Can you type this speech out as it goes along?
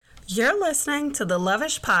You're listening to the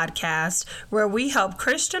Lovish Podcast, where we help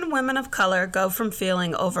Christian women of color go from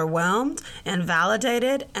feeling overwhelmed,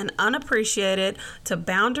 invalidated, and unappreciated to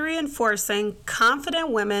boundary enforcing,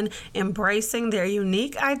 confident women embracing their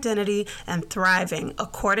unique identity and thriving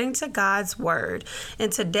according to God's Word. In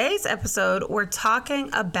today's episode, we're talking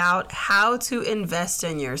about how to invest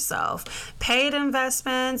in yourself, paid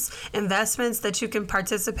investments, investments that you can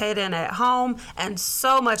participate in at home, and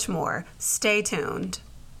so much more. Stay tuned.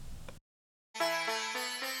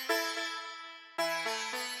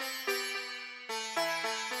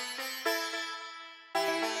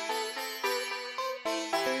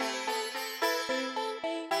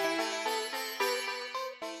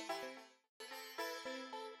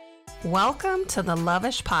 Welcome to the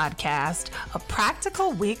Lovish Podcast, a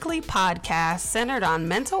practical weekly podcast centered on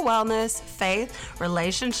mental wellness, faith,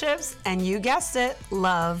 relationships, and you guessed it,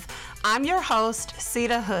 love. I'm your host,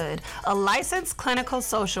 Sita Hood, a licensed clinical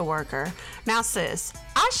social worker. Now, sis,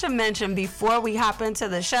 I should mention before we hop into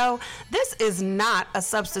the show, this is not a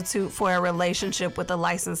substitute for a relationship with a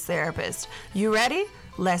licensed therapist. You ready?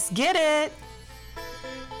 Let's get it.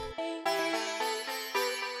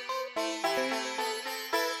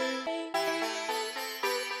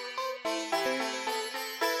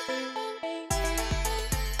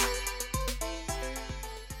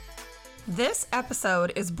 This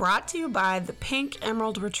episode is brought to you by the Pink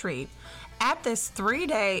Emerald Retreat. At this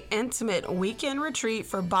 3-day intimate weekend retreat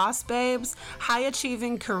for boss babes,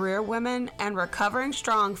 high-achieving career women, and recovering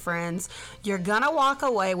strong friends, you're gonna walk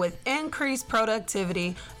away with increased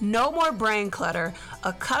productivity, no more brain clutter,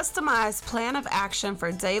 a customized plan of action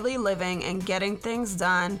for daily living and getting things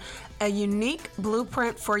done, a unique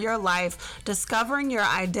blueprint for your life, discovering your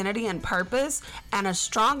identity and purpose, and a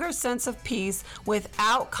stronger sense of peace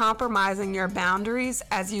without compromising your boundaries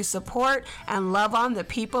as you support and love on the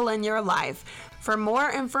people in your life. For more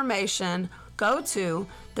information, go to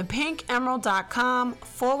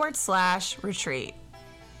thepinkemerald.com/retreat.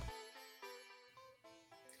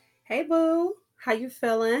 Hey boo, how you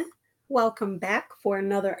feeling? Welcome back for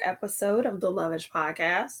another episode of the Lovish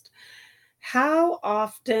Podcast. How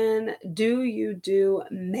often do you do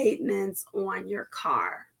maintenance on your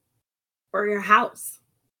car or your house?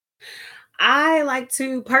 I like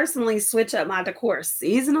to personally switch up my decor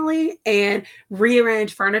seasonally and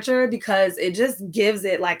rearrange furniture because it just gives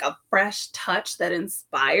it like a fresh touch that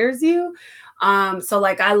inspires you. So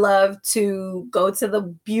I love to go to the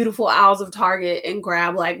beautiful aisles of Target and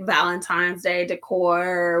grab like Valentine's Day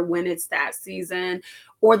decor when it's that season,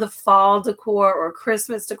 or the fall decor or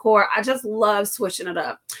Christmas decor. I just love switching it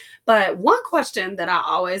up. But one question that I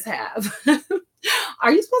always have,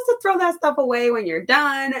 are you supposed to throw that stuff away when you're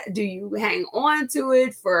done? Do you hang on to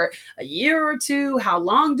it for a year or two? How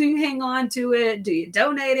long do you hang on to it? Do you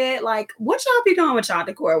donate it? Like, what y'all be doing with y'all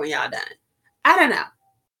decor when y'all done? I don't know.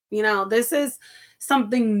 This is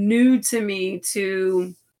something new to me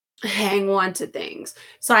to hang on to things.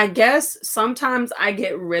 So I guess sometimes I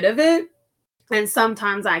get rid of it and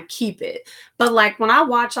sometimes I keep it. But like when I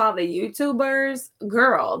watch all the YouTubers,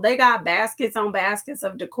 girl, they got baskets on baskets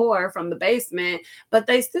of decor from the basement, but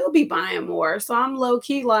they still be buying more. So I'm low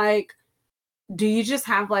key like, do you just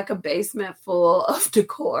have like a basement full of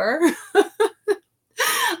decor?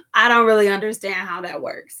 I don't really understand how that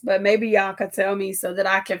works, but maybe y'all could tell me so that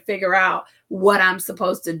I can figure out what I'm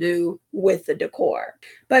supposed to do with the decor.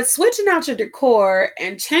 But switching out your decor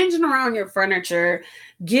and changing around your furniture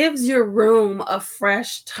gives your room a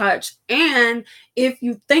fresh touch. And if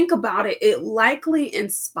you think about it, it likely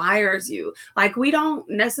inspires you. Like, we don't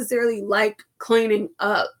necessarily like cleaning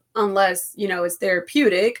up unless, it's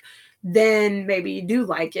therapeutic. Then maybe you do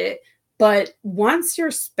like it. But once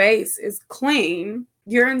your space is clean,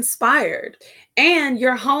 you're inspired, and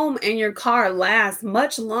your home and your car last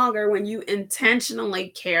much longer when you intentionally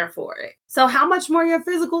care for it. So how much more your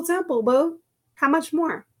physical temple, boo? How much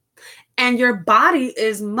more? And your body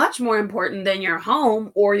is much more important than your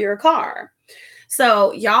home or your car.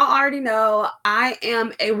 So y'all already know I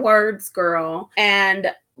am a words girl,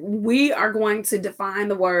 and we are going to define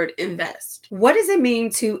the word invest. What does it mean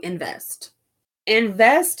to invest?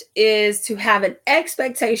 Invest is to have an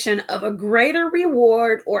expectation of a greater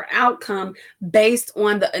reward or outcome based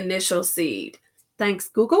on the initial seed. Thanks,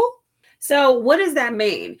 Google. So what does that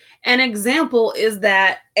mean? An example is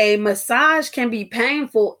that a massage can be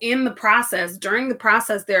painful in the process. During the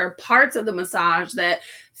process, there are parts of the massage that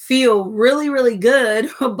feel really, really good,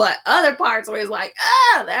 but other parts where it's like,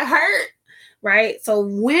 that hurt, right? So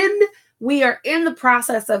when we are in the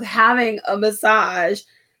process of having a massage,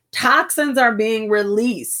 toxins are being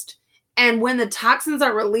released And when the toxins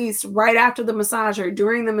are released right after the massage or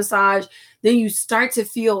during the massage, then you start to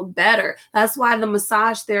feel better. That's why the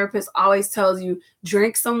massage therapist always tells you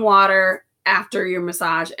drink some water after your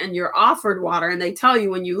massage, and you're offered water, and they tell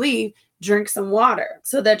you when you leave, drink some water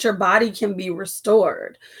so that your body can be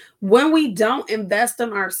restored. When we don't invest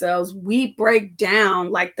in ourselves, we break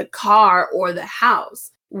down like the car or the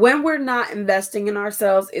house. When we're not investing in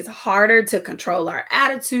ourselves, it's harder to control our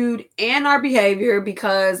attitude and our behavior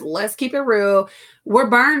because, let's keep it real, we're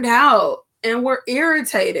burned out and we're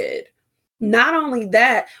irritated. Not only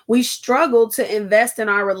that, we struggle to invest in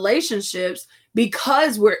our relationships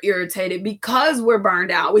because we're irritated, because we're burned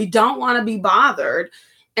out. We don't want to be bothered.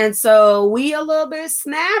 And so we a little bit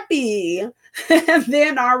snappy. And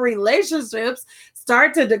then our relationships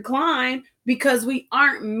start to decline because we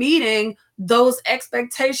aren't meeting those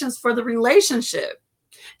expectations for the relationship.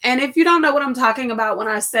 And if you don't know what I'm talking about when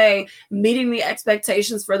I say meeting the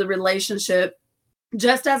expectations for the relationship,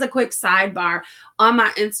 just as a quick sidebar, on my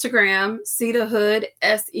Instagram, Seida Hood,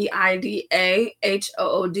 SeidaHood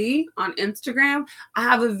on Instagram, I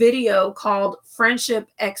have a video called Friendship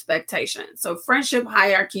Expectations. So friendship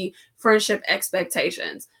hierarchy, friendship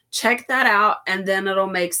expectations. Check that out, and then it'll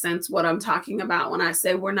make sense what I'm talking about when I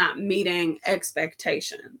say we're not meeting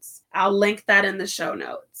expectations. I'll link that in the show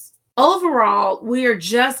notes. Overall, we are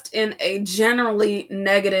just in a generally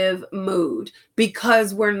negative mood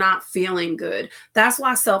because we're not feeling good. That's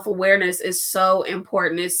why self-awareness is so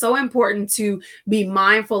important. It's so important to be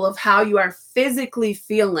mindful of how you are physically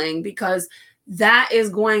feeling, because that is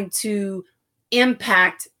going to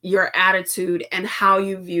impact your attitude and how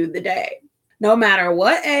you view the day. No matter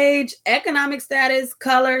what age, economic status,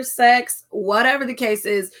 color, sex, whatever the case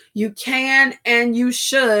is, you can and you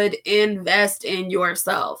should invest in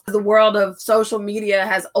yourself. The world of social media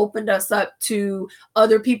has opened us up to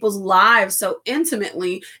other people's lives so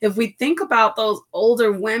intimately. If we think about those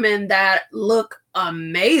older women that look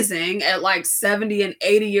amazing at like 70 and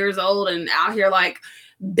 80 years old and out here like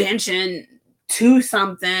benching to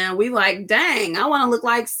something, we like, dang, I want to look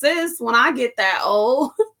like sis when I get that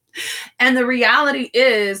old. And the reality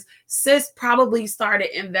is, sis probably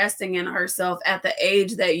started investing in herself at the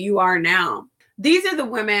age that you are now. These are the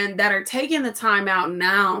women that are taking the time out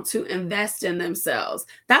now to invest in themselves.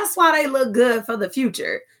 That's why they look good for the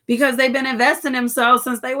future, because they've been investing in themselves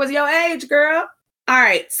since they was your age, girl. All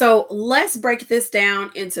right, so let's break this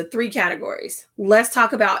down into 3 categories. Let's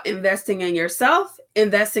talk about investing in yourself,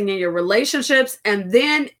 investing in your relationships, and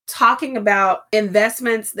then talking about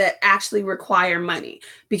investments that actually require money,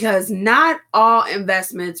 because not all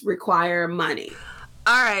investments require money.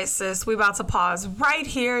 All right, sis, we about to pause right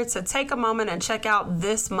here to take a moment and check out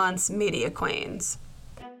this month's Media Queens.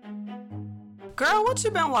 Girl, what you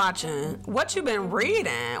been watching? What you been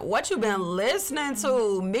reading? What you been listening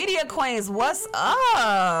to? Media Queens, what's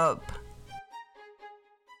up?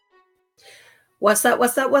 What's up,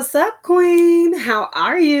 what's up, what's up, Queen? How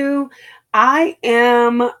are you? I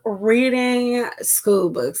am reading school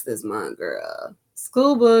books this month, girl.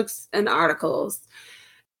 School books and articles.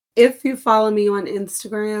 If you follow me on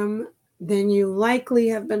Instagram, then you likely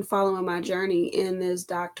have been following my journey in this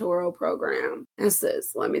doctoral program. And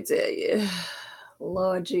sis, let me tell you,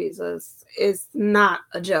 Lord Jesus, it's not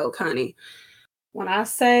a joke, honey. When I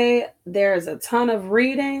say there's a ton of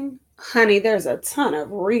reading, honey, there's a ton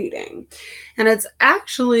of reading. And it's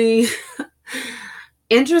actually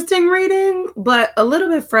interesting reading, but a little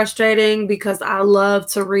bit frustrating because I love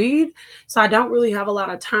to read. So I don't really have a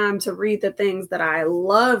lot of time to read the things that I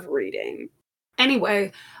love reading.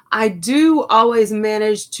 Anyway, I do always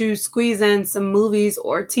manage to squeeze in some movies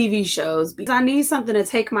or TV shows because I need something to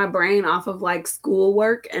take my brain off of like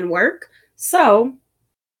schoolwork and work. So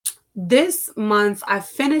this month I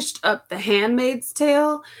finished up The Handmaid's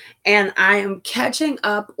Tale and I am catching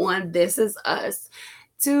up on This Is Us.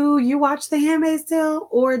 Do you watch The Handmaid's Tale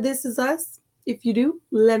or This Is Us? If you do,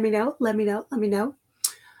 let me know.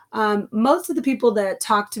 Most of the people that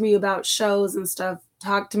talk to me about shows and stuff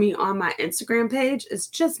talk to me on my Instagram page. It's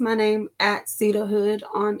just my name, @SeidaHood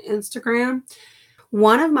on Instagram.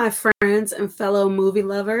 One of my friends and fellow movie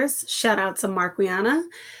lovers, shout out to Marquiana,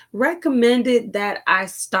 recommended that I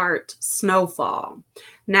start Snowfall.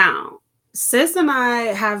 Now, sis and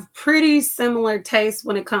I have pretty similar tastes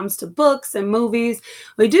when it comes to books and movies.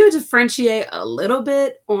 We do differentiate a little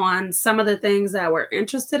bit on some of the things that we're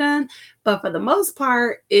interested in, but for the most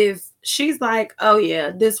part, if she's like, oh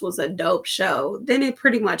yeah, this was a dope show, then it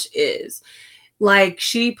pretty much is. Like,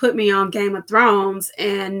 she put me on Game of Thrones,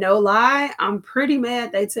 and no lie, I'm pretty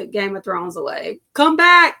mad they took Game of Thrones away. Come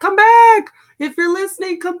back. If you're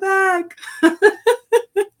listening, come back.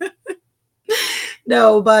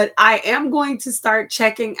 No, but I am going to start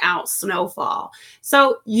checking out Snowfall.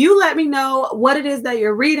 So you let me know what it is that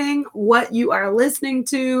you're reading, what you are listening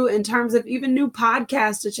to in terms of even new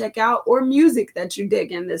podcasts to check out or music that you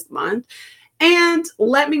dig in this month. And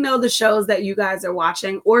let me know the shows that you guys are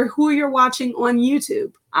watching or who you're watching on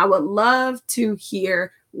YouTube. I would love to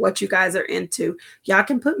hear what you guys are into. Y'all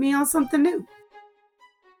can put me on something new.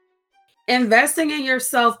 Investing in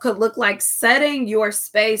yourself could look like setting your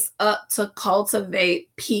space up to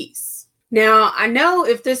cultivate peace. Now, I know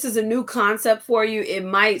if this is a new concept for you, it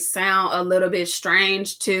might sound a little bit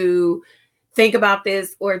strange to think about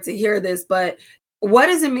this or to hear this, but what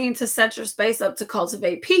does it mean to set your space up to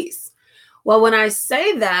cultivate peace? Well, when I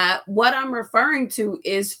say that, what I'm referring to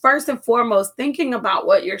is first and foremost thinking about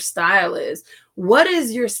what your style is. What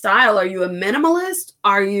is your style? Are you a minimalist?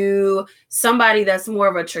 Are you somebody that's more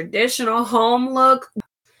of a traditional home look?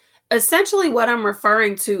 Essentially, what I'm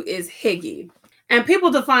referring to is Hygge. And people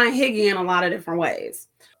define Hygge in a lot of different ways.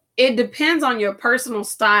 It depends on your personal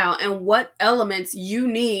style and what elements you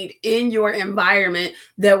need in your environment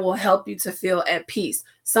that will help you to feel at peace.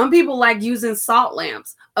 Some people like using salt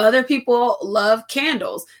lamps. Other people love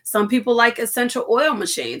candles. Some people like essential oil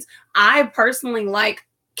machines. I personally like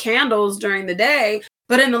candles during the day,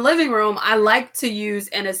 but in the living room, I like to use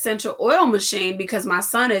an essential oil machine because my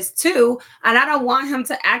son is 2 and I don't want him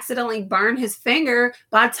to accidentally burn his finger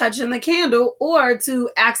by touching the candle or to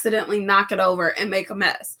accidentally knock it over and make a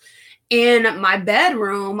mess. In my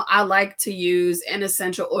bedroom, I like to use an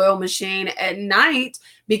essential oil machine at night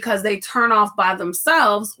because they turn off by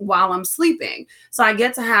themselves while I'm sleeping. So I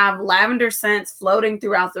get to have lavender scents floating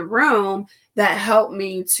throughout the room that help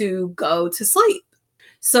me to go to sleep.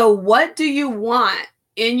 So what do you want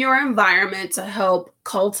in your environment to help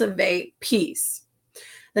cultivate peace?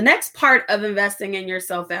 The next part of investing in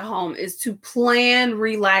yourself at home is to plan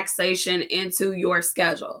relaxation into your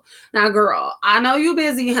schedule. Now, girl, I know you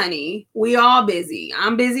busy, honey. We all busy.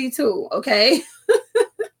 I'm busy too, okay?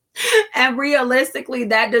 And realistically,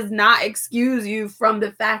 that does not excuse you from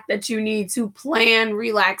the fact that you need to plan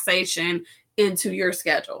relaxation into your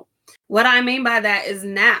schedule. What I mean by that is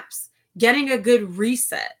naps, getting a good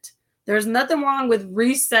reset. There's nothing wrong with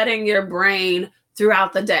resetting your brain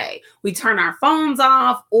throughout the day. We turn our phones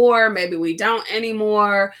off, or maybe we don't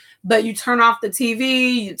anymore, but you turn off the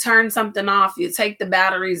TV, you turn something off, you take the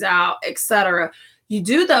batteries out, etc. You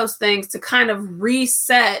do those things to kind of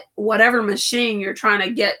reset whatever machine you're trying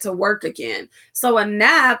to get to work again. So a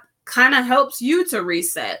nap kind of helps you to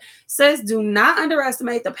reset. Says do not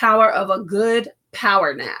underestimate the power of a good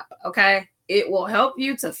power nap, okay? It will help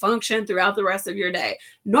you to function throughout the rest of your day.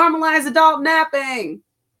 Normalize adult napping.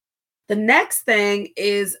 The next thing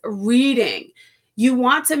is reading. You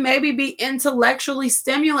want to maybe be intellectually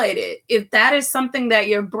stimulated. If that is something that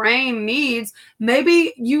your brain needs,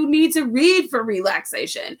 maybe you need to read for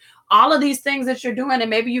relaxation. All of these things that you're doing, and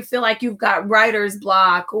maybe you feel like you've got writer's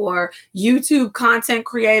block or YouTube content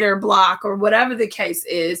creator block or whatever the case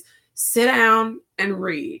is, sit down and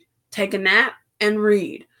read. Take a nap and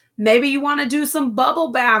read. Maybe you want to do some bubble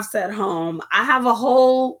baths at home. I have a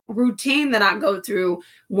whole routine that I go through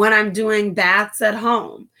when I'm doing baths at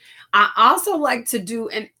home. I also like to do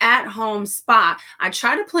an at-home spa. I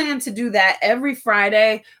try to plan to do that every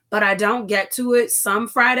Friday, but I don't get to it some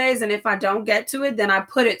Fridays. And if I don't get to it, then I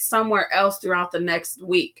put it somewhere else throughout the next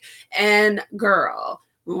week. And girl,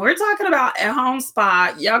 when we're talking about at-home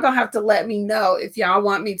spa, y'all gonna have to let me know if y'all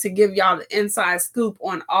want me to give y'all the inside scoop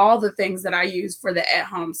on all the things that I use for the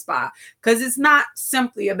at-home spa. Because it's not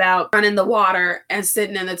simply about running the water and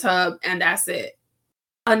sitting in the tub and that's it.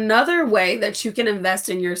 Another way that you can invest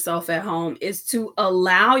in yourself at home is to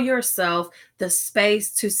allow yourself the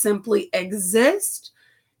space to simply exist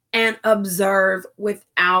and observe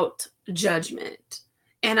without judgment.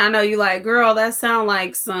 And I know you like, girl, that sounds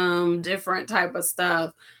like some different type of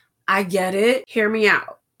stuff. I get it. Hear me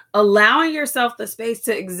out. Allowing yourself the space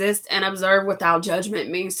to exist and observe without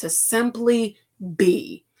judgment means to simply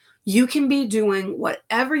be. You can be doing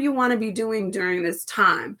whatever you want to be doing during this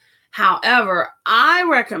time. However, I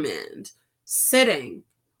recommend sitting.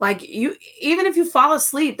 Like you, even if you fall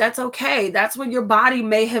asleep, that's okay. That's what your body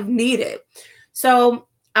may have needed. So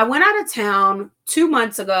I went out of town 2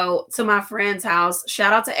 months ago to my friend's house.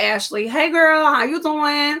 Shout out to Ashley. Hey girl, how you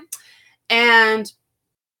doing? And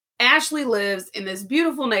Ashley lives in this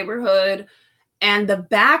beautiful neighborhood, and the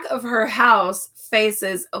back of her house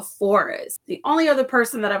faces a forest. The only other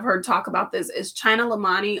person that I've heard talk about this is China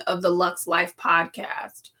Lamani of the Lux Life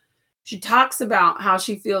podcast. She talks about how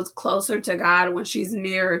she feels closer to God when she's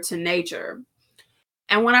nearer to nature.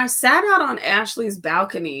 And when I sat out on Ashley's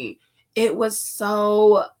balcony, it was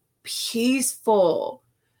so peaceful.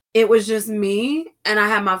 It was just me, and I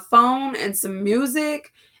had my phone and some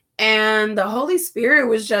music, and the Holy Spirit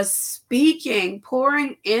was just speaking,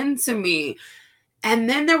 pouring into me. And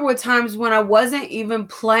then there were times when I wasn't even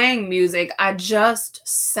playing music. I just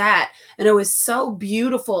sat, and it was so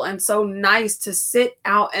beautiful and so nice to sit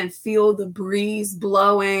out and feel the breeze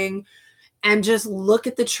blowing and just look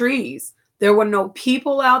at the trees. There were no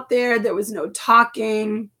people out there. There was no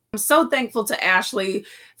talking. I'm so thankful to Ashley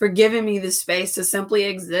for giving me the space to simply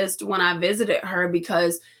exist when I visited her,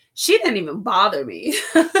 because she didn't even bother me.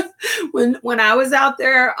 When I was out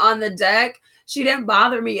there on the deck, she didn't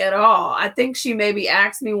bother me at all. I think she maybe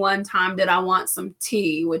asked me one time, did I want some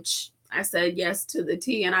tea, which I said yes to the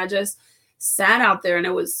tea. And I just sat out there, and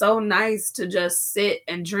it was so nice to just sit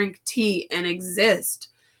and drink tea and exist.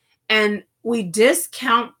 And we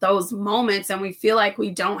discount those moments and we feel like we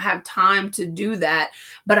don't have time to do that.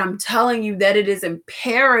 But I'm telling you that it is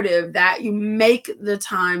imperative that you make the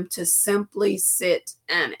time to simply sit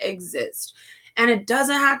and exist. And it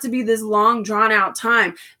doesn't have to be this long, drawn out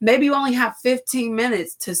time. Maybe you only have 15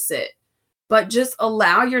 minutes to sit, but just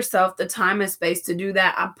allow yourself the time and space to do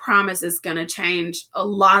that. I promise it's going to change a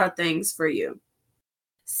lot of things for you.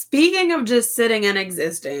 Speaking of just sitting and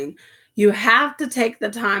existing, you have to take the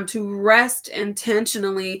time to rest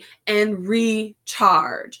intentionally and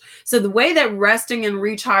recharge. So the way that resting and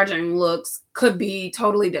recharging looks could be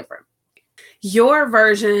totally different. Your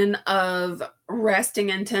version of resting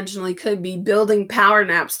intentionally could be building power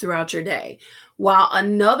naps throughout your day, while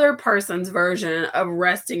another person's version of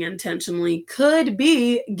resting intentionally could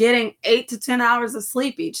be getting 8 to 10 hours of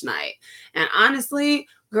sleep each night. And honestly,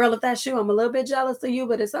 girl, if that's you, I'm a little bit jealous of you,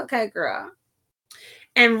 but it's okay, girl.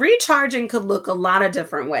 And recharging could look a lot of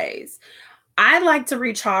different ways. I like to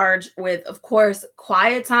recharge with, of course,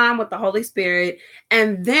 quiet time with the Holy Spirit,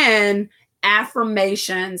 and then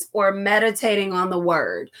affirmations or meditating on the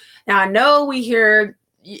word. Now, I know we hear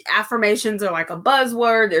affirmations are like a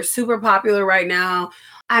buzzword. They're super popular right now.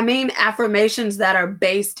 I mean, affirmations that are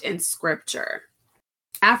based in scripture.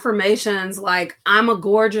 Affirmations like, I'm a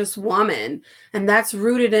gorgeous woman, and that's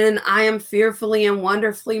rooted in, I am fearfully and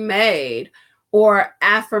wonderfully made. Or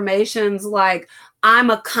affirmations like, I'm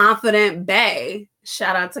a confident bae.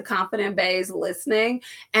 Shout out to confident baes listening.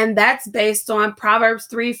 And that's based on Proverbs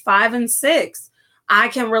 3, 5, and 6. I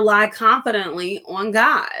can rely confidently on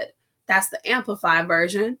God. That's the amplified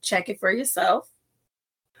version. Check it for yourself.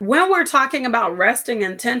 When we're talking about resting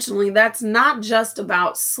intentionally, that's not just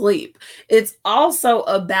about sleep. It's also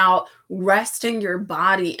about resting your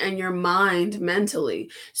body and your mind mentally.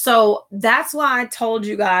 So that's why I told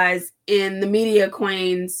you guys in the Media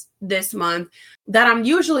Queens this month that I'm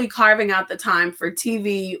usually carving out the time for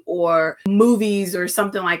TV or movies or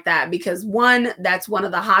something like that. Because one, that's one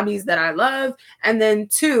of the hobbies that I love. And then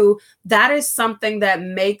two, that is something that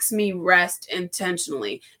makes me rest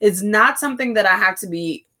intentionally. It's not something that I have to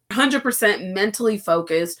be 100% mentally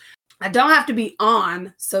focused. I don't have to be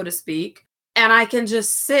on, so to speak. And I can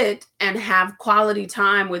just sit and have quality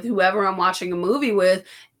time with whoever I'm watching a movie with.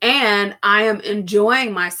 And I am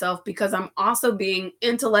enjoying myself because I'm also being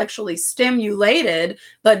intellectually stimulated,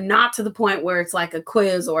 but not to the point where it's like a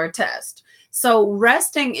quiz or a test. So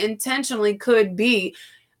resting intentionally could be,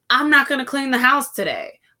 I'm not going to clean the house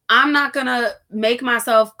today. I'm not going to make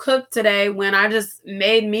myself cook today when I just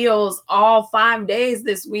made meals all 5 days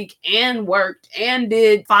this week and worked and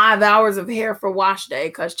did 5 hours of hair for wash day,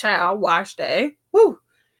 because child, wash day. Woo.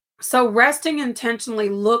 So resting intentionally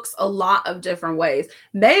looks a lot of different ways.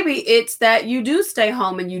 Maybe it's that you do stay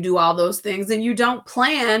home and you do all those things and you don't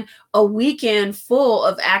plan a weekend full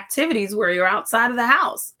of activities where you're outside of the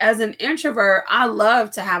house. As an introvert, I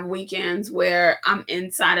love to have weekends where I'm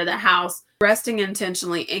inside of the house, resting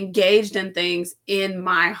intentionally, engaged in things in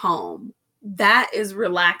my home. That is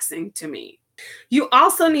relaxing to me. You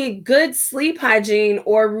also need good sleep hygiene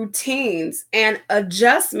or routines and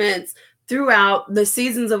adjustments throughout the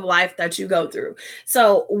seasons of life that you go through.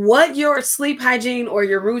 So what your sleep hygiene or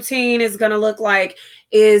your routine is going to look like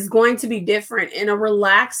is going to be different in a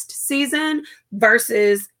relaxed season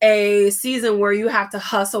versus a season where you have to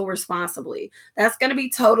hustle responsibly. That's going to be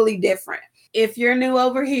totally different. If you're new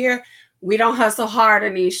over here, we don't hustle hard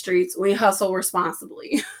in these streets. We hustle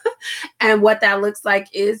responsibly. And what that looks like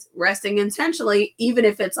is resting intentionally, even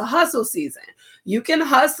if it's a hustle season. You can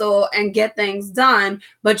hustle and get things done,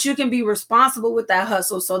 but you can be responsible with that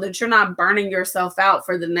hustle so that you're not burning yourself out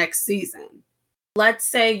for the next season. Let's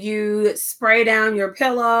say you spray down your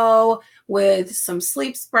pillow with some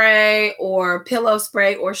sleep spray or pillow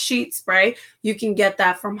spray or sheet spray. You can get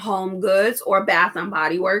that from Home Goods or Bath and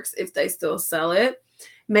Body Works if they still sell it.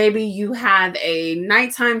 Maybe you have a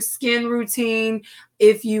nighttime skin routine.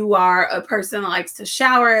 If you are a person that likes to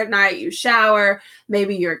shower at night, you shower.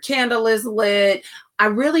 Maybe your candle is lit. I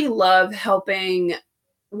really love helping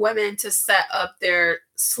women to set up their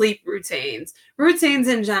sleep routines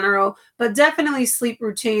in general, but definitely sleep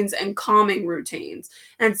routines and calming routines.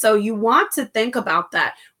 And so you want to think about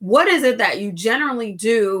that. What is it that you generally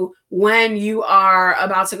do when you are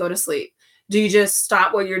about to go to sleep? Do you just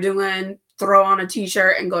stop what you're doing, throw on a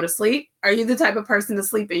t-shirt and go to sleep? Are you the type of person to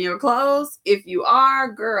sleep in your clothes? If you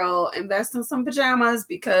are, girl, invest in some pajamas,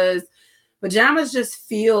 because pajamas just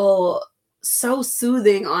feel so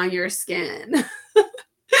soothing on your skin.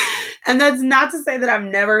 And that's not to say that I've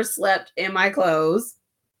never slept in my clothes.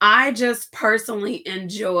 I just personally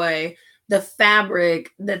enjoy the fabric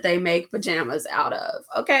that they make pajamas out of.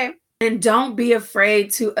 Okay. And don't be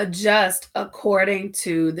afraid to adjust according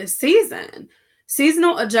to the season.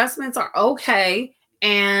 Seasonal adjustments are okay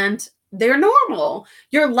and they're normal.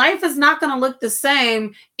 Your life is not going to look the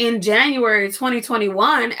same in January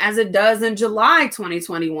 2021 as it does in July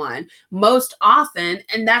 2021 most often.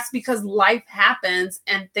 And that's because life happens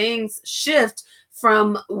and things shift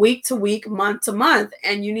from week to week, month to month,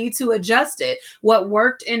 and you need to adjust it. What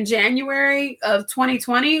worked in January of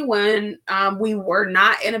 2020 when we were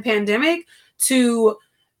not in a pandemic to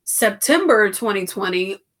September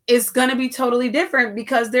 2020 is going to be totally different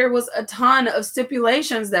because there was a ton of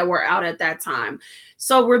stipulations that were out at that time.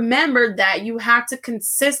 So remember that you have to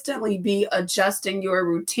consistently be adjusting your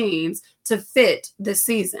routines to fit the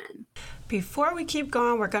season. Before we keep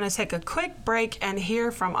going, we're going to take a quick break and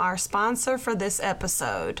hear from our sponsor for this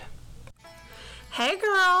episode. Hey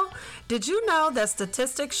girl, did you know that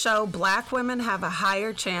statistics show Black women have a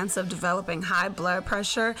higher chance of developing high blood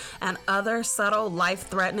pressure and other subtle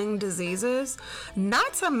life-threatening diseases?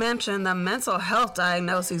 Not to mention the mental health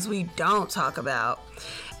diagnoses we don't talk about.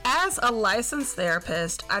 As a licensed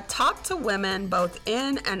therapist, I talk to women both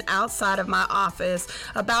in and outside of my office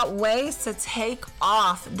about ways to take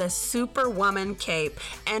off the superwoman cape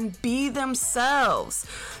and be themselves.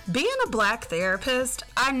 Being a Black therapist,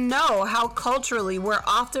 I know how culturally we're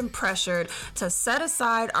often pressured to set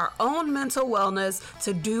aside our own mental wellness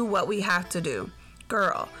to do what we have to do.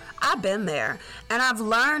 Girl, I've been there, and I've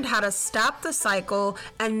learned how to stop the cycle,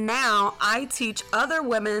 and now I teach other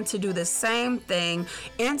women to do the same thing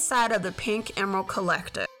inside of the Pink Emerald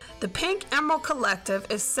Collective. The Pink Emerald Collective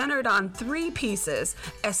is centered on 3 pieces: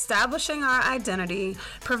 establishing our identity,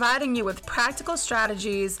 providing you with practical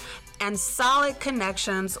strategies, and solid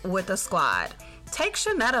connections with a squad. Take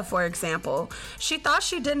Shanetta, for example. She thought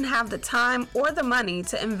she didn't have the time or the money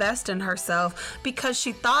to invest in herself because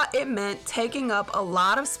she thought it meant taking up a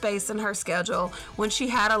lot of space in her schedule when she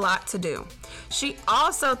had a lot to do. She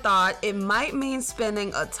also thought it might mean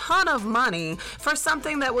spending a ton of money for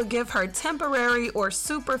something that would give her temporary or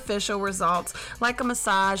superficial results like a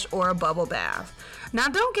massage or a bubble bath. Now,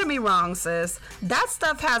 don't get me wrong, sis. That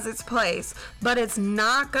stuff has its place, but it's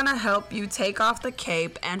not gonna help you take off the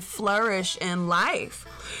cape and flourish in life.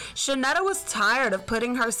 Shanetta was tired of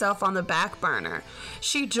putting herself on the back burner.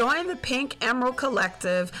 She joined the Pink Emerald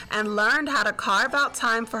Collective and learned how to carve out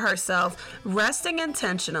time for herself, resting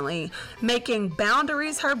intentionally, making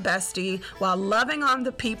boundaries her bestie while loving on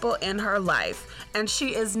the people in her life. And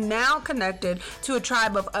she is now connected to a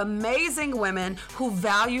tribe of amazing women who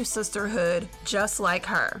value sisterhood just like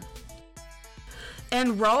her.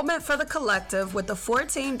 Enrollment for the collective with the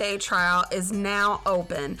 14-day trial is now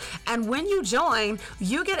open, and when you join,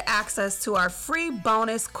 you get access to our free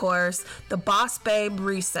bonus course, The Boss Babe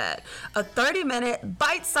Reset, a 30-minute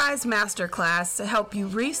bite-sized masterclass to help you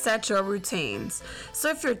reset your routines. So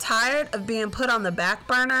if you're tired of being put on the back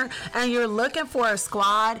burner and you're looking for a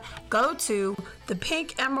squad, go to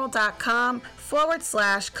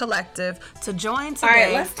thepinkemerald.com/collective to join today. All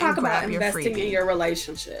right, let's talk about investing in your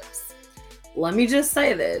relationships. Let me just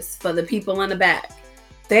say this for the people in the back.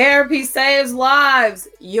 Therapy saves lives,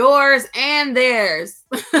 yours and theirs.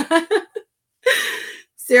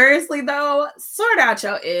 Seriously though, sort out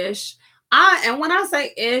your ish. And when I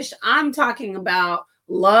say ish, I'm talking about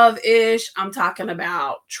love-ish. I'm talking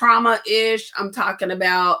about trauma-ish. I'm talking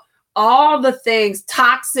about all the things,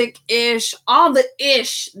 toxic-ish, all the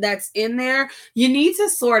ish that's in there. You need to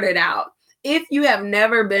sort it out. If you have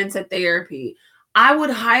never been to therapy, I would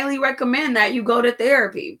highly recommend that you go to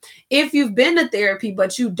therapy. If you've been to therapy,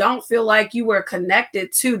 but you don't feel like you were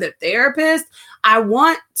connected to the therapist, I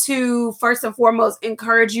want to first and foremost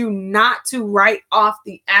encourage you not to write off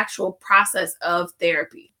the actual process of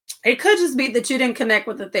therapy. It could just be that you didn't connect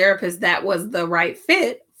with the therapist that was the right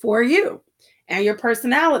fit for you and your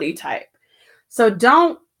personality type. So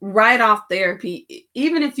don't write off therapy,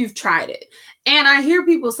 even if you've tried it. And I hear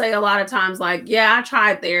people say a lot of times, like, yeah, I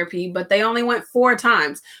tried therapy, but they only went 4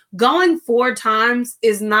 times. Going 4 times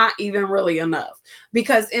is not even really enough,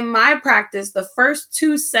 because in my practice, the first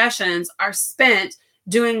 2 sessions are spent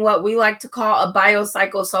doing what we like to call a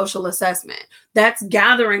biopsychosocial assessment. That's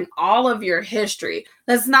gathering all of your history.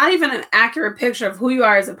 That's not even an accurate picture of who you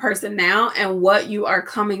are as a person now and what you are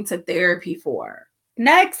coming to therapy for.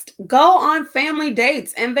 Next, go on family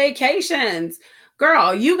dates and vacations.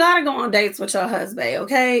 Girl, you got to go on dates with your husband,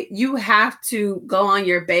 okay? You have to go on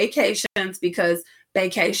your vacations, because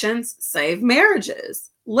vacations save marriages,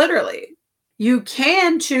 literally. You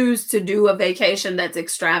can choose to do a vacation that's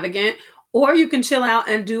extravagant, or you can chill out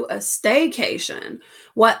and do a staycation.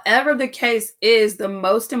 Whatever the case is, the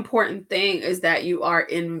most important thing is that you are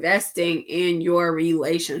investing in your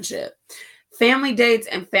relationship. Family dates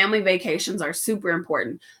and family vacations are super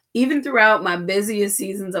important. Even throughout my busiest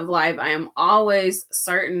seasons of life, I am always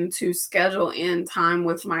certain to schedule in time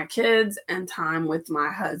with my kids and time with my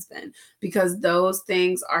husband, because those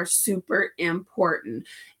things are super important.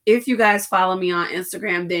 If you guys follow me on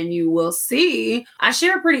Instagram, then you will see I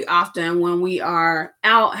share pretty often when we are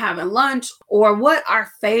out having lunch or what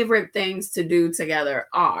our favorite things to do together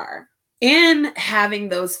are. In having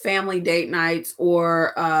those family date nights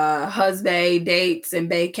or husband dates and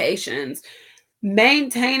vacations,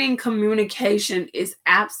 maintaining communication is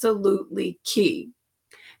absolutely key.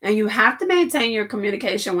 And you have to maintain your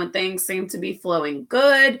communication when things seem to be flowing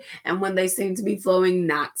good and when they seem to be flowing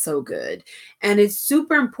not so good. And it's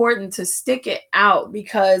super important to stick it out,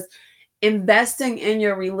 because investing in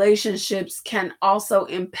your relationships can also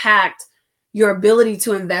impact your ability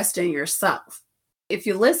to invest in yourself. If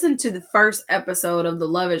you listen to the first episode of the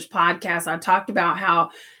Lovage podcast, I talked about how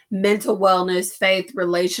mental wellness, faith,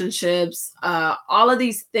 relationships, all of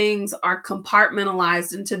these things are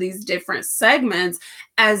compartmentalized into these different segments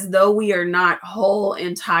as though we are not whole,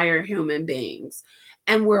 entire human beings.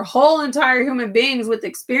 And we're whole, entire human beings with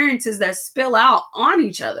experiences that spill out on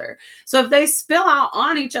each other. So if they spill out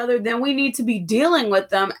on each other, then we need to be dealing with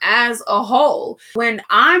them as a whole. When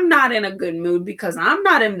I'm not in a good mood because I'm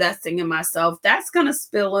not investing in myself, that's going to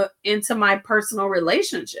spill into my personal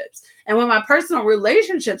relationships. And when my personal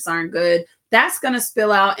relationships aren't good, that's going to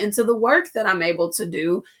spill out into the work that I'm able to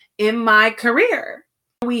do in my career.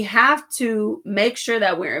 We have to make sure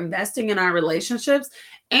that we're investing in our relationships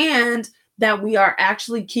and that we are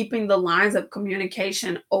actually keeping the lines of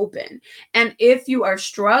communication open. And if you are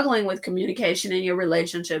struggling with communication in your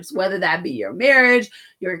relationships, whether that be your marriage,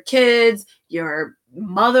 your kids, your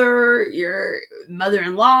mother, your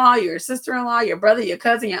mother-in-law, your sister-in-law, your brother, your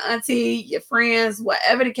cousin, your auntie, your friends,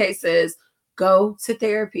 whatever the case is, go to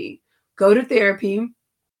therapy. Go to therapy.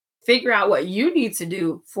 Figure out what you need to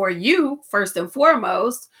do for you first and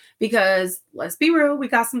foremost, because let's be real, we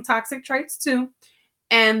got some toxic traits too.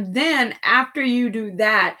 And then after you do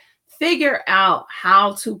that, figure out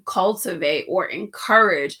how to cultivate or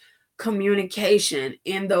encourage communication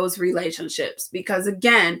in those relationships. Because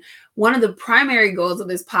again, one of the primary goals of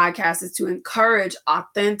this podcast is to encourage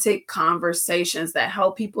authentic conversations that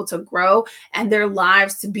help people to grow and their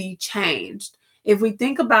lives to be changed. If we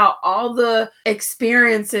think about all the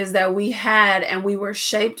experiences that we had and we were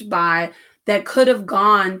shaped by, that could have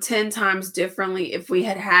gone 10 times differently if we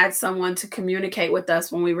had had someone to communicate with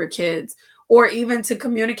us when we were kids, or even to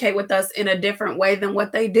communicate with us in a different way than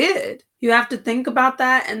what they did. You have to think about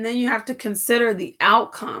that, and then you have to consider the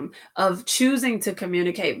outcome of choosing to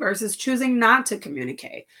communicate versus choosing not to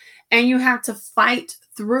communicate. And you have to fight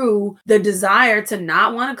through the desire to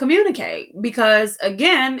not want to communicate, because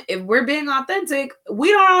again, if we're being authentic, we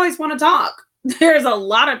don't always want to talk. There's a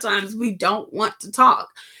lot of times we don't want to talk.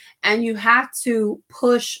 And you have to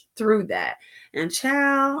push through that. And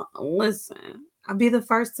child, listen, I'll be the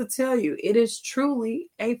first to tell you, it is truly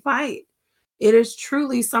a fight. It is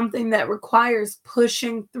truly something that requires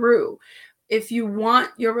pushing through. If you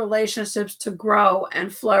want your relationships to grow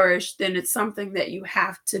and flourish, then it's something that you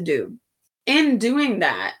have to do. In doing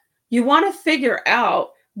that, you want to figure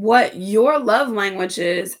out what your love language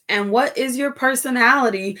is and what is your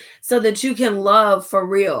personality, so that you can love for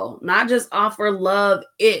real, not just offer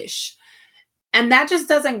love-ish. And that just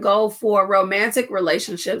doesn't go for romantic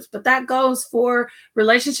relationships, but that goes for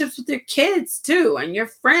relationships with your kids too, and your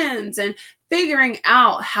friends, and figuring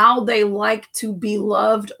out how they like to be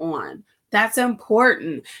loved on. That's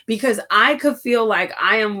important, because I could feel like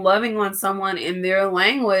I am loving on someone in their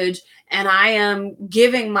language and I am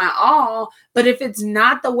giving my all, but if it's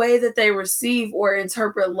not the way that they receive or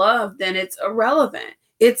interpret love, then it's irrelevant.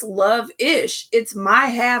 It's love-ish. It's my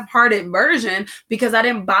half-hearted version because I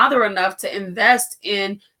didn't bother enough to invest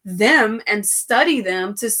in them and study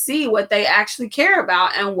them to see what they actually care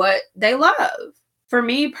about and what they love. For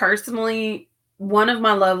me personally, one of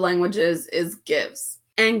my love languages is gifts.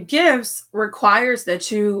 And gifts requires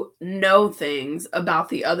that you know things about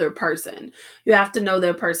the other person. You have to know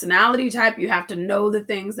their personality type. You have to know the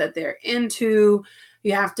things that they're into.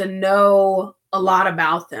 You have to know a lot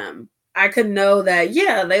about them. I could know that,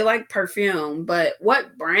 yeah, they like perfume, but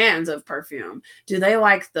what brands of perfume? Do they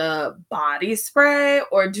like the body spray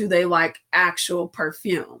or do they like actual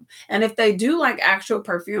perfume? And if they do like actual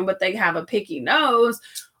perfume, but they have a picky nose,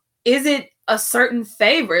 is it a certain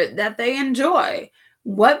favorite that they enjoy?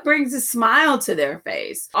 What brings a smile to their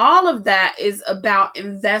face? All of that is about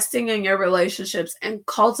investing in your relationships and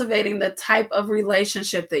cultivating the type of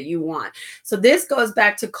relationship that you want. So this goes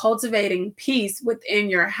back to cultivating peace within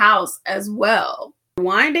your house as well.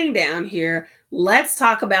 Winding down here, let's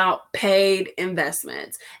talk about paid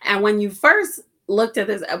investments. And when you first looked at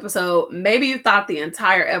this episode, maybe you thought the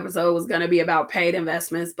entire episode was going to be about paid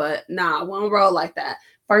investments, but nah, won't roll like that.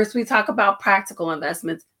 First, we talk about practical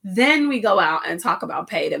investments. Then we go out and talk about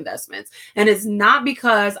paid investments. And it's not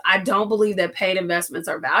because I don't believe that paid investments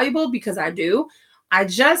are valuable, because I do. I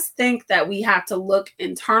just think that we have to look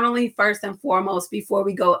internally first and foremost before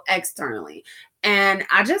we go externally. And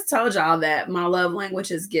I just told y'all that my love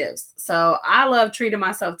language is gifts. So I love treating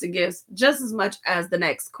myself to gifts just as much as the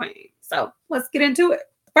next queen. So let's get into it.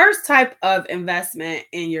 First type of investment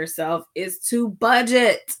in yourself is to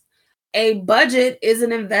budget. A budget is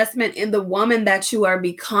an investment in the woman that you are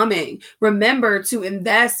becoming. Remember, to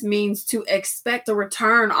invest means to expect a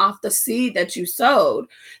return off the seed that you sowed.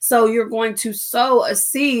 So you're going to sow a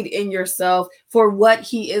seed in yourself for what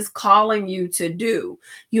he is calling you to do.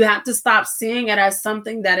 You have to stop seeing it as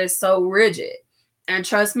something that is so rigid. And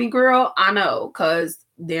trust me, girl, I know, because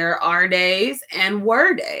there are days and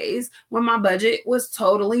were days when my budget was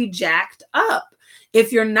totally jacked up.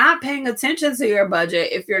 If you're not paying attention to your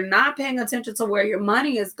budget, if you're not paying attention to where your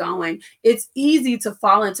money is going, it's easy to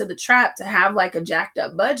fall into the trap to have like a jacked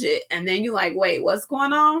up budget. And then you're like, wait, what's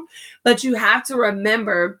going on? But you have to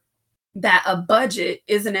remember that a budget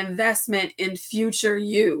is an investment in future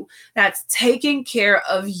you. That's taking care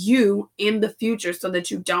of you in the future so that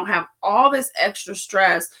you don't have all this extra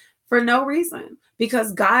stress for no reason,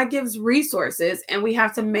 because God gives resources and we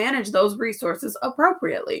have to manage those resources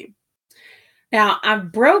appropriately. Now, I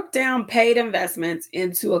broke down paid investments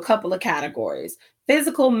into a couple of categories: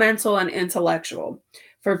 physical, mental, and intellectual.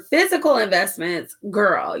 For physical investments,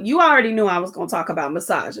 girl, you already knew I was going to talk about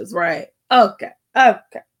massages, right? Okay. All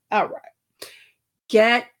right.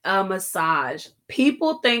 Get a massage.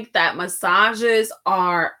 People think that massages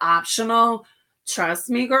are optional. Trust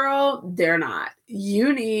me, girl, they're not.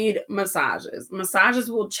 You need massages. Massages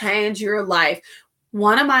will change your life.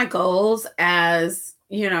 One of my goals as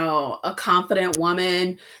a confident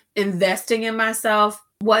woman investing in myself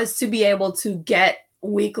was to be able to get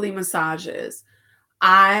weekly massages.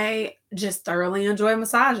 I just thoroughly enjoy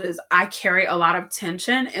massages. I carry a lot of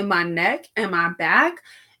tension in my neck and my back.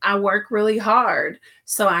 I work really hard.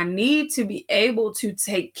 So I need to be able to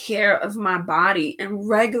take care of my body and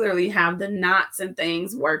regularly have the knots and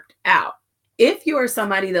things worked out. If you are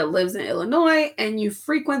somebody that lives in Illinois and you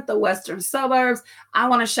frequent the western suburbs, I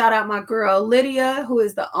want to shout out my girl Lydia, who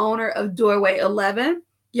is the owner of Doorway 11.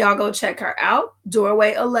 Y'all go check her out.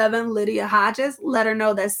 Doorway 11, Lydia Hodges. Let her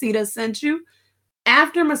know that Sita sent you.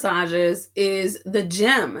 After massages is the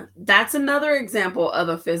gym. That's another example of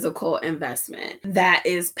a physical investment that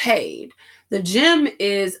is paid. The gym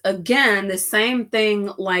is, again, the same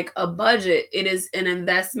thing like a budget. It is an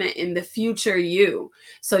investment in the future you.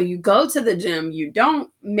 So you go to the gym, you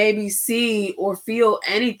don't maybe see or feel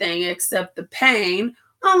anything except the pain,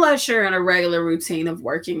 unless you're in a regular routine of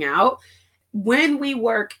working out. When we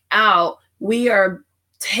work out, we are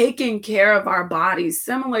taking care of our bodies,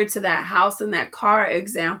 similar to that house and that car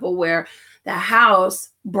example, where the house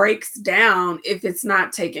breaks down if it's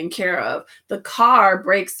not taken care of. The car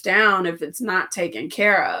breaks down if it's not taken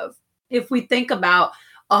care of. If we think about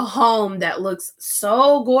a home that looks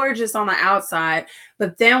so gorgeous on the outside,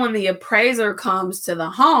 but then when the appraiser comes to the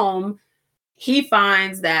home, he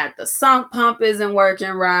finds that the sump pump isn't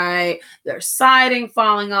working right, there's siding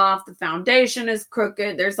falling off, the foundation is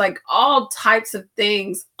crooked. There's like all types of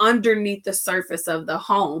things underneath the surface of the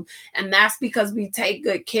home. And that's because we take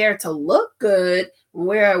good care to look good when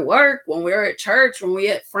we're at work, when we're at church, when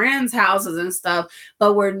we're at friends' houses and stuff,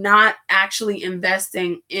 but we're not actually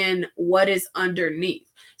investing in what is underneath.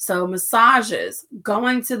 So massages,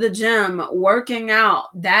 going to the gym, working out,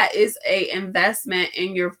 that is an investment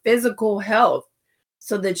in your physical health.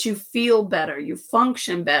 so that you feel better, you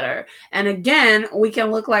function better. And again, we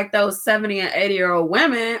can look like those 70 and 80-year-old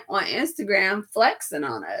women on Instagram flexing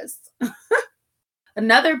on us.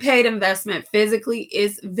 Another paid investment physically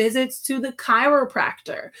is visits to the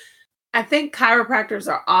chiropractor. I think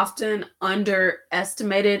chiropractors are often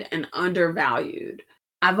underestimated and undervalued.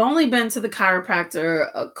 I've only been to the chiropractor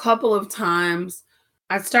a couple of times.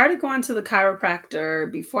 I started going to the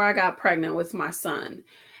chiropractor before I got pregnant with my son,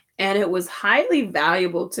 and it was highly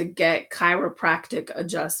valuable to get chiropractic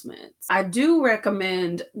adjustments. I do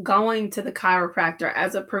recommend going to the chiropractor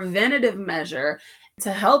as a preventative measure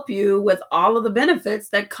to help you with all of the benefits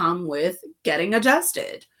that come with getting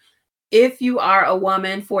adjusted. If you are a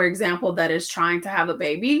woman, for example, that is trying to have a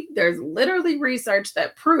baby, there's literally research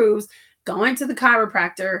that proves going to the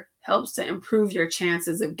chiropractor helps to improve your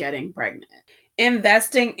chances of getting pregnant.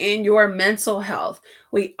 Investing in your mental health.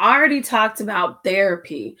 We already talked about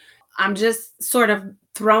therapy. I'm just sort of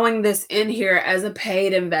throwing this in here as a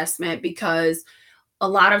paid investment because a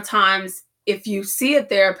lot of times if you see a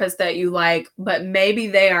therapist that you like, but maybe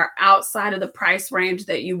they are outside of the price range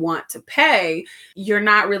that you want to pay, you're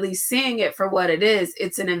not really seeing it for what it is.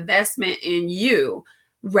 It's an investment in you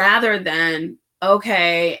rather than,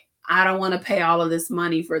 okay, I don't want to pay all of this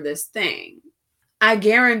money for this thing. I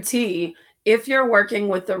guarantee if you're working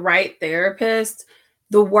with the right therapist,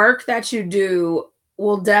 the work that you do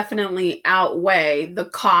will definitely outweigh the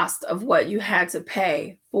cost of what you had to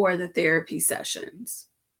pay for the therapy sessions.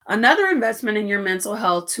 Another investment in your mental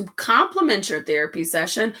health to complement your therapy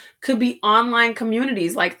session could be online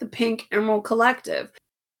communities like the Pink Emerald Collective.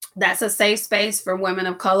 That's a safe space for women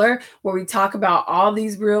of color where we talk about all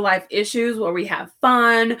these real life issues, where we have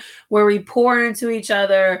fun, where we pour into each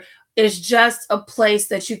other. It's just a place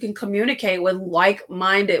that you can communicate with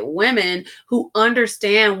like-minded women who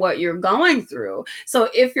understand what you're going through. So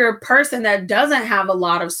if you're a person that doesn't have a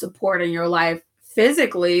lot of support in your life,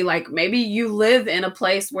 physically, like maybe you live in a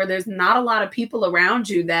place where there's not a lot of people around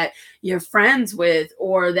you that you're friends with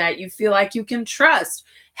or that you feel like you can trust,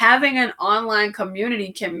 having an online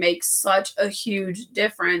community can make such a huge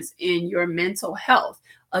difference in your mental health.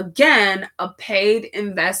 Again, a paid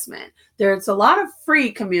investment. There's a lot of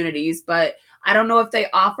free communities, but I don't know if they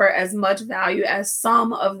offer as much value as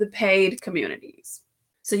some of the paid communities.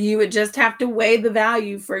 So you would just have to weigh the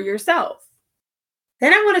value for yourself.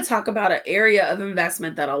 Then I want to talk about an area of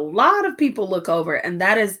investment that a lot of people look over, and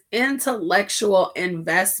that is intellectual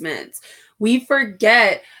investments. We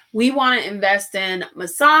forget we want to invest in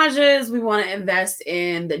massages, we want to invest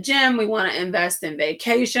in the gym, we want to invest in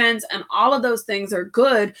vacations, and all of those things are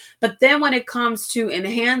good. But then when it comes to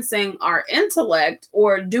enhancing our intellect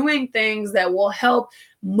or doing things that will help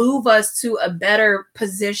move us to a better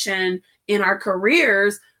position in our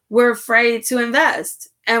careers, we're afraid to invest.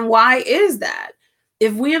 And why is that?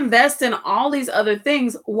 If we invest in all these other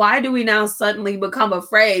things, why do we now suddenly become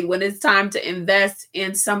afraid when it's time to invest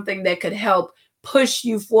in something that could help push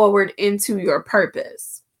you forward into your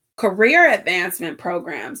purpose? Career advancement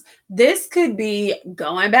programs. This could be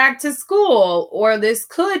going back to school, or this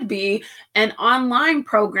could be an online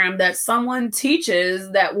program that someone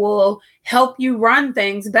teaches that will help you run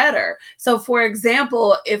things better. So for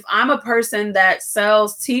example, if I'm a person that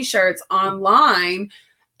sells t-shirts online,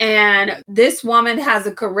 and this woman has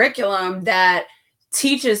a curriculum that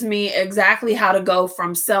teaches me exactly how to go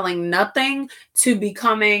from selling nothing to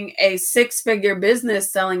becoming a six-figure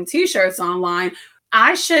business selling t-shirts online,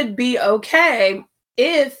 I should be okay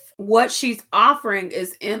if what she's offering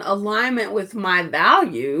is in alignment with my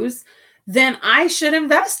values, then I should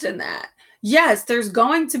invest in that. Yes, there's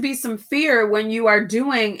going to be some fear when you are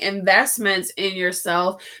doing investments in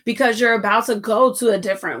yourself because you're about to go to a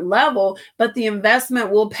different level, but the investment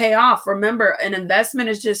will pay off. Remember, an investment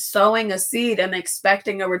is just sowing a seed and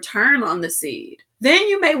expecting a return on the seed. Then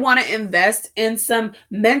you may want to invest in some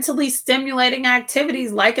mentally stimulating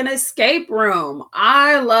activities like an escape room.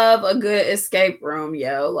 I love a good escape room,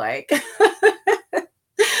 like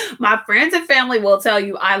my friends and family will tell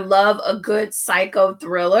you I love a good psycho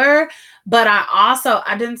thriller, but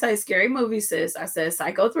I didn't say scary movie, sis. I said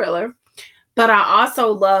psycho thriller. But I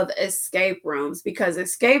also love escape rooms because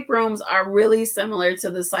escape rooms are really similar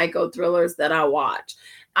to the psycho thrillers that I watch.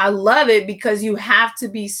 I love it because you have to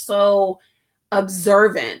be so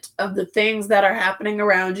observant of the things that are happening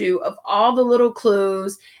around you, of all the little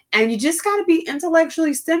clues, and you just got to be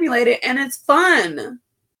intellectually stimulated, and it's fun.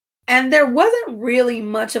 And there wasn't really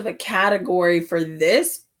much of a category for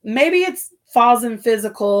this. Maybe it falls in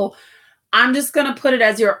physical. I'm just going to put it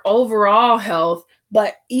as your overall health.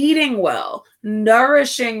 but eating well,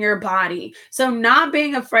 nourishing your body. So not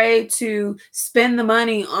being afraid to spend the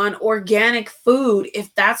money on organic food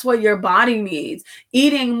if that's what your body needs,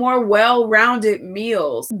 eating more well-rounded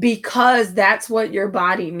meals because that's what your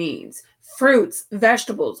body needs. Fruits,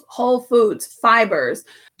 vegetables, whole foods, fibers,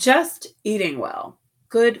 just eating well.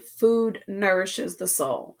 Good food nourishes the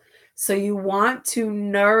soul. So you want to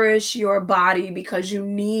nourish your body because you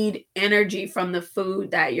need energy from the food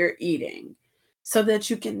that you're eating so that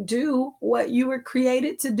you can do what you were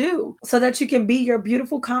created to do, so that you can be your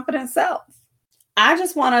beautiful, confident self. I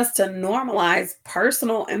just want us to normalize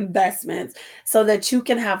personal investments so that you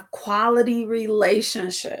can have quality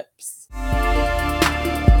relationships.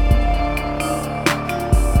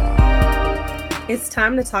 It's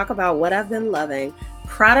time to talk about what I've been loving,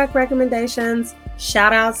 product recommendations,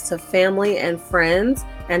 shout outs to family and friends,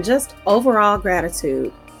 and just overall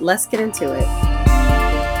gratitude. Let's get into it.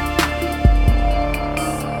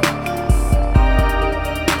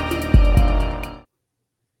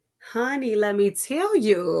 Honey, let me tell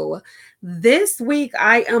you, this week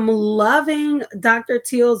I am loving Dr.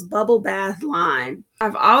 Teal's Bubble Bath line.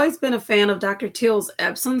 I've always been a fan of Dr. Teal's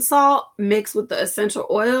Epsom salt mixed with the essential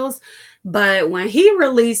oils, but when he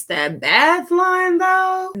released that bath line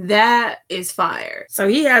though, that is fire. So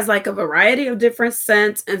he has like a variety of different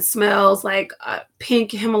scents and smells, like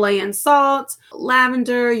pink Himalayan salt,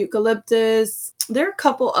 lavender, eucalyptus. There are a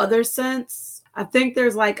couple other scents. I think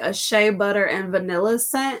there's like a shea butter and vanilla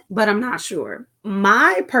scent, but I'm not sure.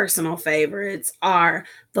 My personal favorites are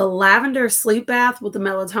the lavender sleep bath with the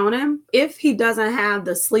melatonin. If he doesn't have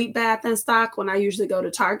the sleep bath in stock, when I usually go to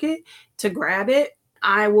Target to grab it,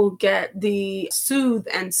 I will get the Soothe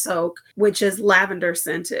and Soak, which is lavender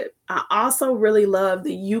scented. I also really love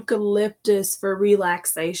the eucalyptus for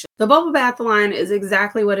relaxation. The bubble bath line is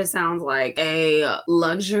exactly what it sounds like, a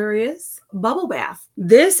luxurious bubble bath.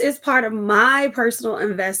 This is part of my personal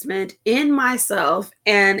investment in myself,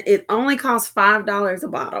 and it only costs $5 a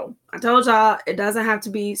bottle. I told y'all it doesn't have to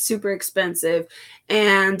be super expensive,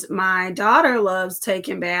 and my daughter loves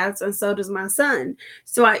taking baths, and so does my son.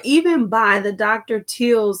 So I even buy the Dr.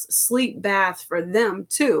 Teal's sleep bath for them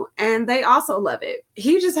too, and they also love it.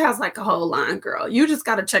 He just has like a whole line, girl. You just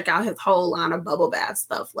got to check out his whole line of bubble bath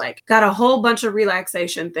stuff. Like, got a whole bunch of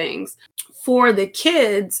relaxation things. For the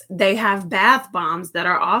kids, they have bath bombs that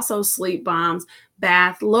are also sleep bombs,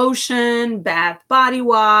 bath lotion, bath body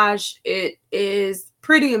wash. It is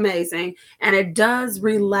pretty amazing, and it does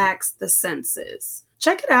relax the senses.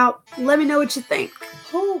 Check it out. Let me know what you think.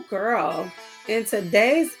 Oh, girl. In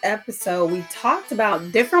today's episode, we talked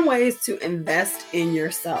about different ways to invest in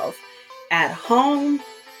yourself at home,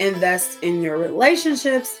 invest in your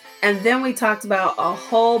relationships, and then we talked about a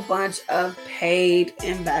whole bunch of paid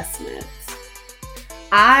investments.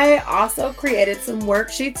 I also created some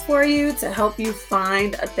worksheets for you to help you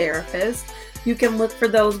find a therapist. You can look for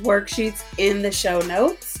those worksheets in the show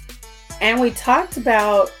notes. And we talked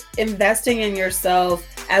about investing in yourself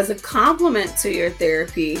as a complement to your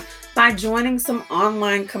therapy by joining some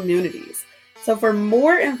online communities. So for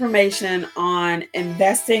more information on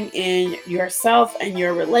investing in yourself and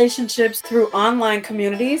your relationships through online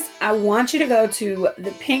communities, I want you to go to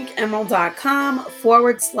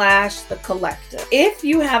thepinkemerald.com/The Collective. If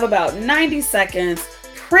you have about 90 seconds,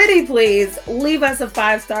 pretty please leave us a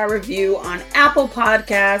 5-star review on Apple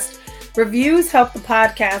Podcasts. Reviews help the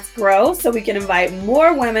podcast grow so we can invite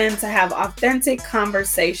more women to have authentic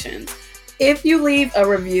conversations. If you leave a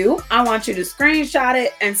review, I want you to screenshot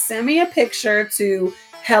it and send me a picture to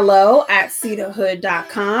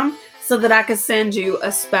hello@cetahood.com so that I can send you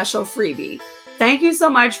a special freebie. Thank you so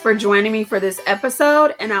much for joining me for this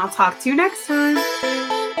episode, and I'll talk to you next time.